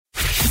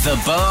The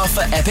bar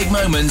for epic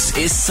moments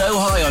is so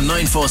high on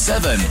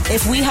 947.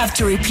 If we have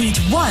to repeat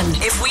one,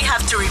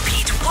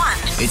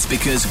 it's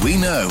because we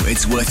know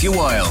it's worth your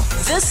while.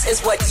 this is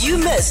what you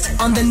missed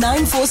on the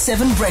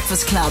 947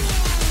 Breakfast Club.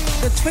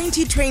 The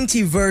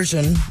 2020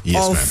 version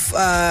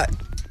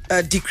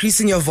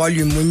decreasing your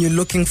volume when you're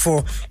looking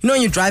for,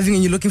 when you're driving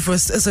and you're looking for a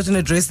certain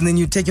address and then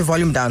you take your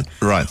volume down.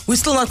 Right. We're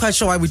still not quite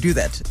sure why we do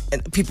that.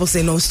 And people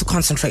say, no, it's to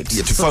concentrate.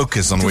 Yeah, to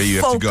focus on where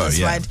you have to go.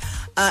 Yeah. Right.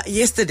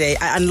 Yesterday,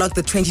 I unlocked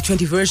the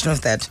 2020 version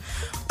of that.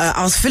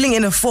 I was filling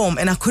in a form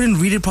and I couldn't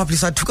read it properly,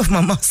 so I took off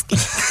my mask.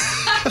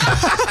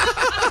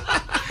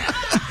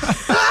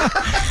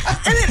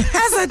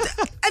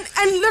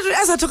 And then literally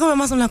as I took off my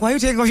mask, I'm like, why are you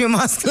taking off your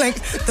mask? Like,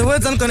 the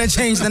words aren't going to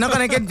change. They're not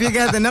going to get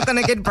bigger. They're not going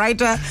to get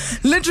brighter.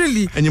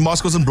 Literally. And your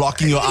mask wasn't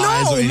blocking your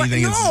eyes or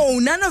anything? No,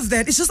 none of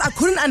that. It's just I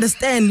couldn't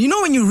understand. You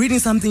know when you're reading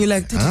something, you're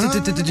like, you're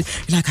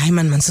like, hi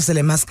man, so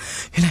sell mask.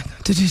 You're like,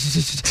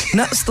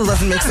 no, still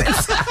doesn't make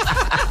sense.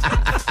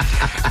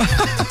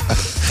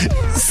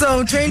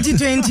 So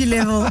 2020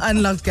 level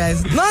unlocked,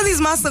 guys. None of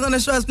these masks are going to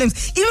show us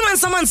flames. Even when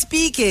someone's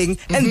speaking,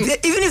 and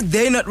even if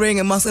they're not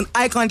wearing a mask and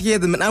I can't hear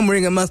them and I'm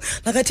wearing a mask,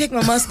 like I take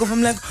my mask off,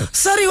 I'm like,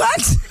 sorry,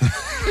 what?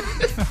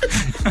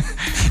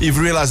 You've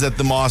realized that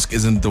the mask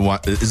isn't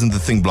the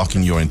thing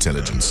blocking your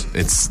intelligence.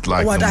 It's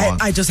like what?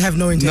 I just have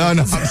no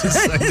intelligence. No, I'm just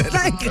saying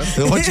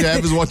that. What you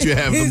have is what you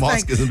have. The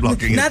mask isn't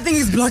blocking it. Nothing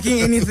is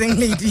blocking anything,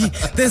 lady.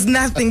 There's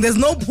nothing. There's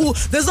no pool.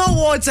 There's no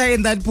water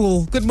in that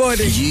pool. Good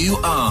morning. You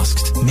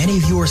asked. Many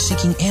of you are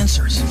seeking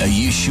answers. Are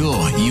you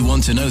sure you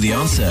want to know the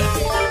answer?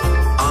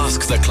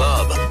 Ask the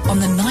club. On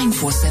the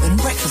 947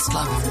 Breakfast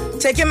Club.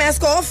 Take your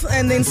mask off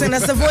and then send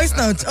us a voice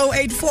note.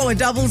 084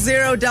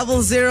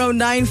 0000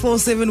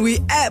 947. We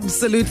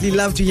absolutely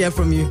love to hear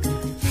from you.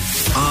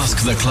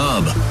 Ask the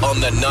club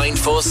on the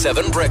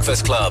 947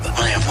 Breakfast Club.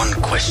 I have one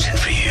question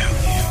for you.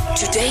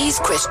 Today's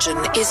question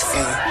is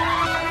for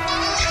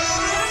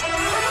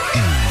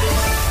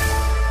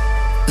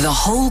the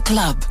whole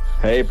club.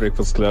 Hey,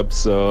 Breakfast Club.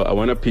 So I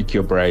want to pick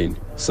your brain.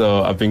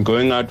 So I've been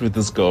going out with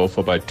this girl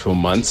for about 2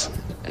 months,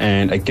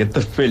 and I get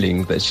the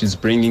feeling that she's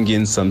bringing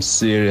in some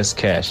serious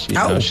cash. You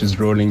know, she's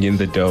rolling in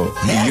the dough.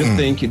 Do you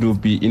think it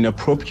would be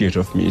inappropriate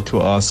of me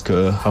to ask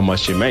her how much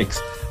she makes?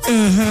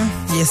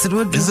 Yes, it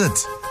would be. Is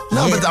it?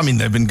 No, but I mean,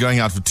 they've been going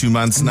out for 2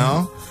 months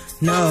now.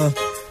 No,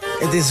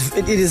 it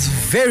is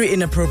very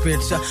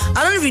inappropriate.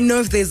 I don't even know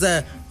if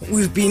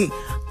we've been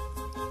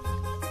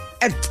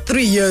at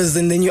 3 years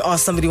and then you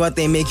ask somebody what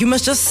they make. You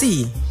must just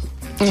see.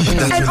 That's And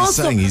what he's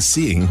also- saying. He's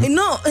seeing.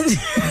 No,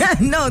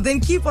 no, then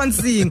keep on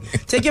seeing.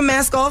 Take your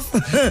mask off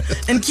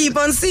and keep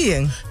on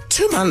seeing.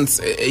 2 months,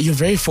 you're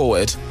very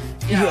forward.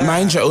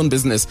 Mind your own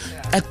business.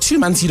 At 2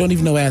 months, you don't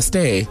even know where I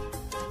stay.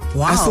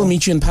 Wow. I still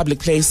meet you in public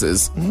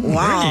places.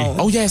 Wow.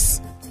 Oh,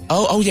 yes.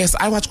 Oh, yes.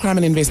 I watch Crime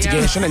and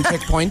Investigation and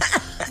Checkpoint.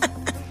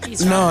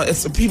 No,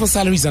 it's people's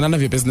salaries are none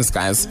of your business,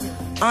 guys.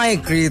 I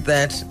agree with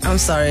that. I'm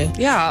sorry.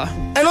 Yeah.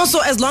 And also,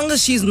 as long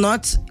as she's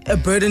not a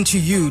burden to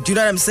you, do you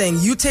know what I'm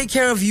saying? You take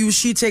care of you,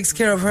 she takes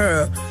care of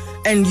her,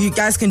 and you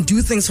guys can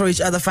do things for each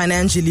other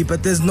financially,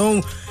 but there's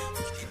no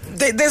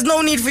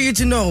need for you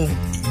to know.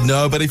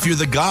 No, but if you're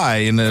the guy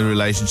in a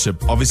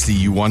relationship, obviously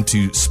you want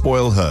to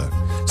spoil her.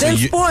 Then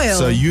spoil.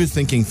 So you're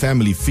thinking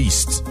family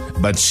feast,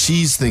 but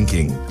she's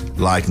thinking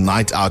like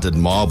night out at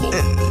Marble.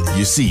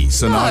 You see,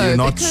 so now you're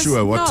not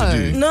sure what to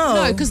do.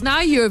 No, because now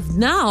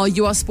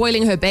you are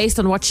spoiling her based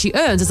on what she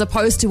earns as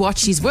opposed to what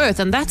she's worth,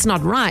 and that's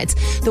not right.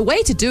 The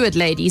way to do it,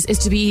 ladies, is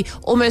to be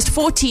almost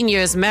 14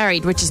 years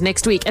married, which is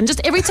next week, and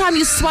just every time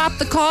you swipe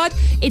the card,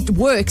 it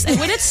works. And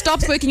when it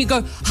stops working, you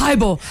go,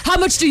 highball, how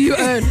much do you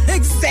earn?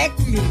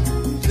 Exactly.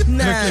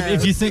 Nah. Look,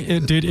 if you think,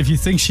 dude, if you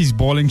think she's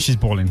balling, she's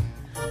balling.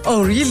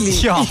 Oh, really?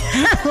 Yeah.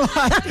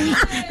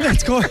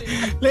 Let's go.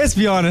 Let's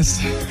be honest.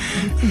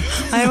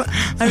 I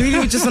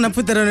really just want to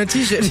put that on a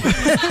t-shirt.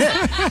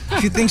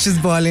 If you think she's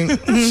balling.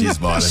 She's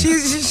balling.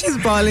 She's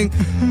balling.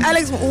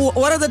 Alex,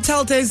 what are the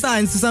telltale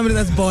signs to somebody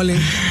that's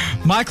balling?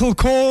 Michael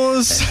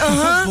Kors,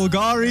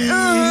 Bulgari,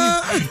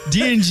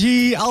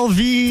 D&G,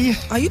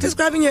 LV. Are you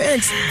describing your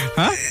ex?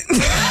 Huh?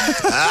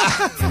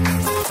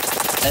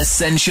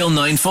 Essential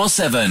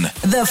 947.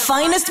 The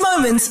finest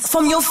moments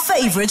from your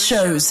favorite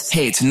shows.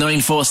 Hit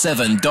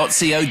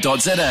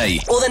 947.co.za.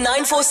 Or the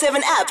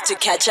 947 app to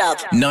catch up.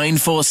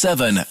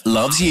 947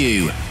 loves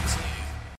you.